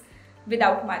service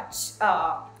without much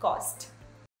cost.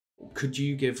 Could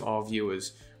you give our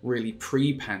viewers, really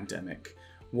pre-pandemic,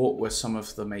 what were some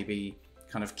of the maybe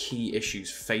kind of key issues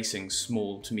facing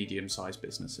small to medium-sized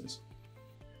businesses?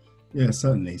 Yeah,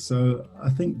 certainly. So I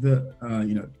think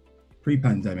that,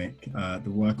 pre-pandemic, the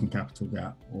working capital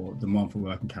gap, or demand for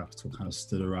working capital, kind of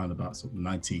stood around about sort of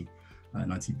 $90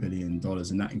 billion,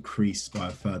 and that increased by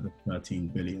a further 13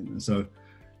 billion. And so,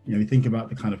 you think about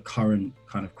the kind of current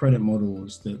kind of credit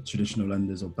models that traditional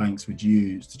lenders or banks would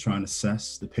use to try and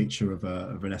assess the picture of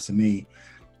an SME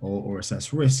or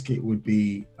assess risk, it would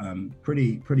be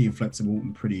pretty inflexible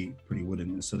and pretty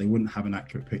wooden. And so they wouldn't have an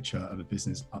accurate picture of a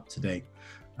business up to date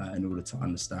in order to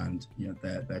understand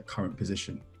their current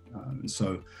position. And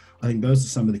so I think those are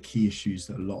some of the key issues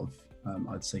that a lot of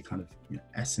I'd say kind of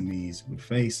SMEs would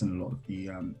face, and a lot of the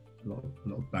a lot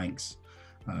of banks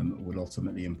would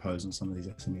ultimately impose on some of these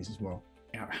SMEs as well.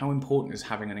 How important is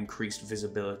having an increased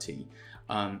visibility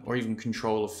or even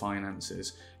control of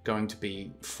finances going to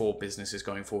be for businesses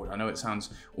going forward? I know it sounds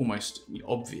almost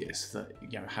obvious that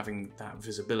having that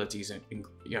visibility is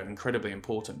incredibly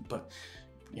important, but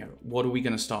what are we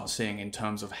going to start seeing in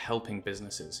terms of helping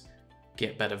businesses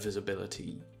get better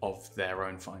visibility of their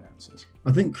own finances?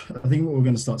 I think what we're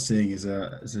going to start seeing is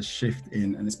a shift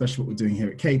in, and especially what we're doing here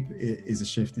at Cape, is a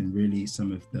shift in really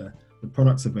some of the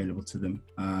products available to them,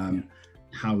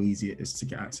 how easy it is to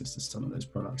get access to some of those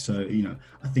products. So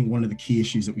I think one of the key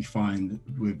issues that we find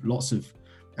with lots of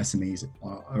SMEs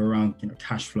are around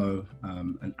cash flow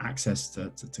and access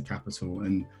to capital,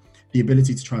 and the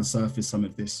ability to try and surface some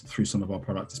of this through some of our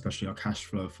products, especially our cash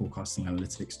flow forecasting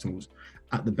analytics tools.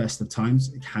 At the best of times,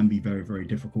 it can be very, very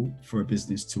difficult for a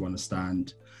business to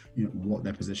understand, what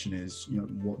their position is,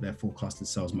 what their forecasted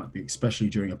sales might be, especially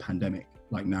during a pandemic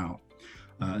like now.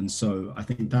 And so I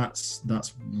think that's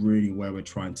really where we're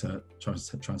trying to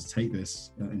take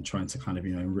this, and trying to kind of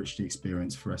enrich the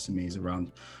experience for SMEs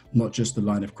around not just the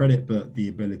line of credit, but the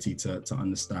ability to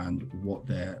understand what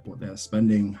they're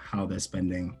spending, how they're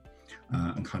spending,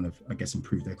 and kind of, I guess,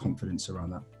 improve their confidence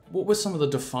around that. What were some of the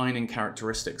defining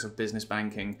characteristics of business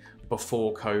banking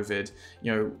before COVID?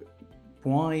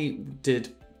 Why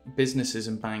did businesses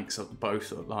and banks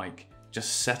both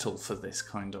just settle for this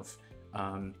kind of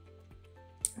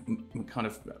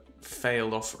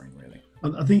failed offering, really?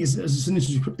 I think it's an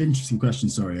interesting question.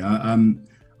 Sorry,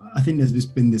 I think there's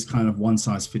been this kind of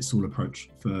one-size-fits-all approach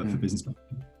for business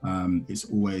banking. It's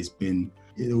always been,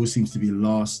 it always seems to be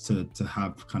last to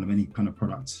have kind of any kind of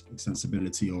product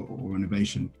extensibility or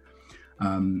innovation.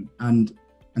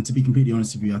 And to be completely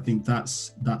honest with you, I think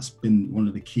that's been one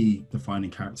of the key defining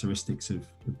characteristics of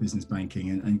business banking,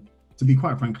 and to be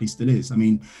quite frankly still is. I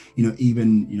mean,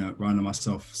 even Ryan and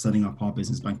myself setting up our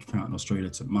business bank account in Australia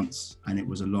took months, and it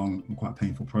was a long and quite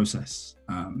painful process.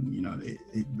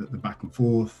 The back and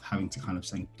forth, having to kind of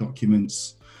send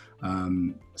documents,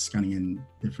 scanning in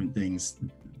different things,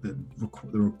 the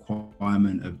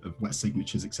requirement of wet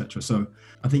signatures, etc. So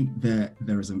I think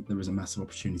there is a massive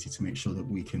opportunity to make sure that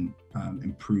we can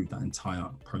improve that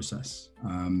entire process.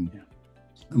 And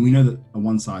we know that a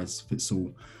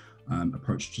one-size-fits-all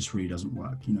approach just really doesn't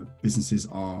work. Businesses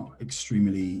are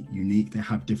extremely unique. They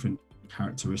have different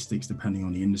characteristics depending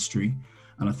on the industry,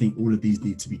 and I think all of these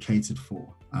need to be catered for.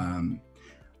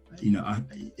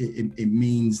 It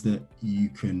means that you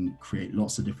can create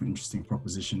lots of different interesting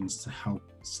propositions to help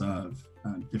serve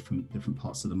different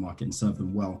parts of the market and serve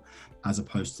them well, as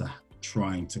opposed to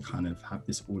trying to kind of have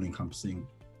this all-encompassing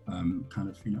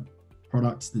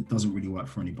product that doesn't really work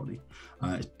for anybody.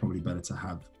 It's probably better to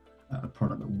have a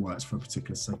product that works for a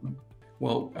particular segment.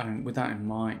 Well, with that in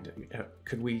mind,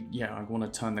 could we, I want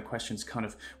to turn the questions kind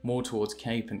of more towards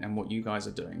Cape and what you guys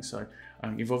are doing. So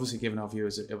you've obviously given our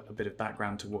viewers a bit of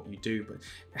background to what you do, but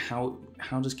how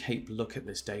does Cape look at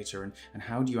this data, and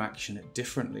how do you action it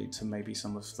differently to maybe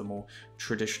some of the more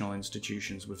traditional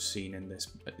institutions we've seen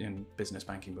in business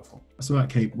banking before? So at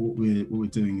Cape, what we're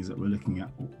doing is that we're looking at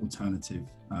alternative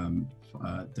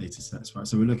data sets, right?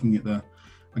 So we're looking at the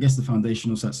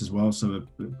foundational sets as well. So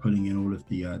we're pulling in all of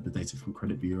the data from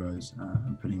credit bureaus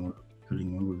and putting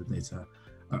all of the data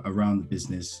around the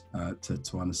business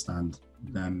to understand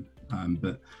them,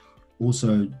 but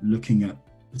also looking at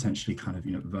potentially kind of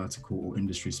vertical or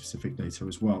industry specific data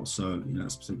as well. So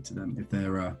specific to them, if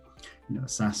they're a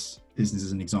SaaS business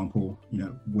as an example,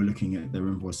 we're looking at their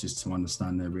invoices to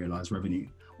understand their realized revenue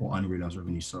or unrealized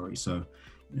revenue. Sorry. So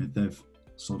they've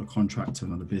sold a contract to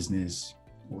another business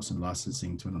or some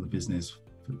licensing to another business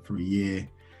for a year.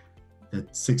 They're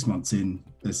 6 months in,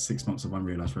 there's 6 months of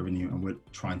unrealized revenue, and we're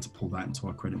trying to pull that into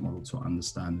our credit model to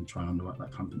understand and try and underwrite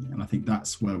that company. And I think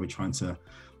that's where we're trying to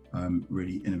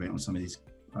really innovate on some of these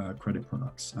credit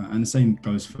products. And the same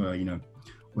goes for,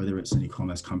 whether it's an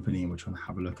e-commerce company and we're trying to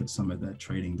have a look at some of their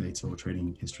trading data or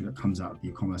trading history that comes out of the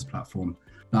e-commerce platform.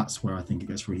 That's where I think it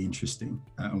gets really interesting,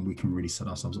 and we can really set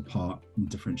ourselves apart and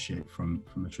differentiate from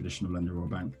a traditional lender or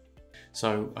bank.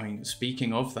 So,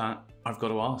 speaking of that, I've got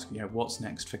to ask, what's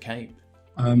next for Cape?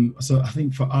 So I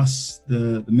think for us,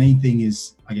 the main thing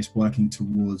is, working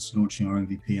towards launching our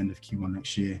MVP end of Q1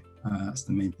 next year. That's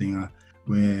the main thing.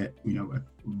 We're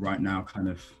right now kind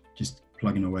of just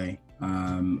plugging away,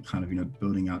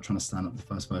 building out, trying to stand up the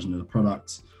first version of the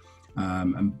product.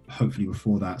 And hopefully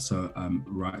before that, so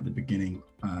right at the beginning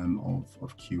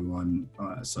of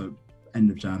Q1, so end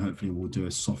of Jan, hopefully we'll do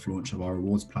a soft launch of our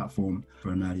rewards platform for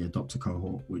an early adopter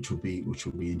cohort, which will be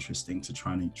interesting to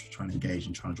try and engage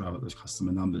and try and drive up those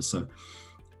customer numbers. So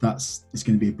it's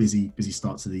going to be a busy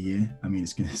start to the year.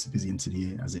 It's busy into the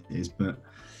year as it is, but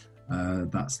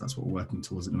that's what we're working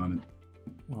towards at the moment.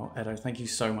 Well, Edo, thank you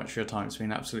so much for your time. It's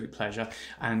been an absolute pleasure.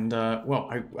 And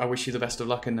I wish you the best of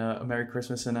luck and a Merry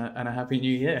Christmas and a Happy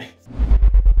New Year.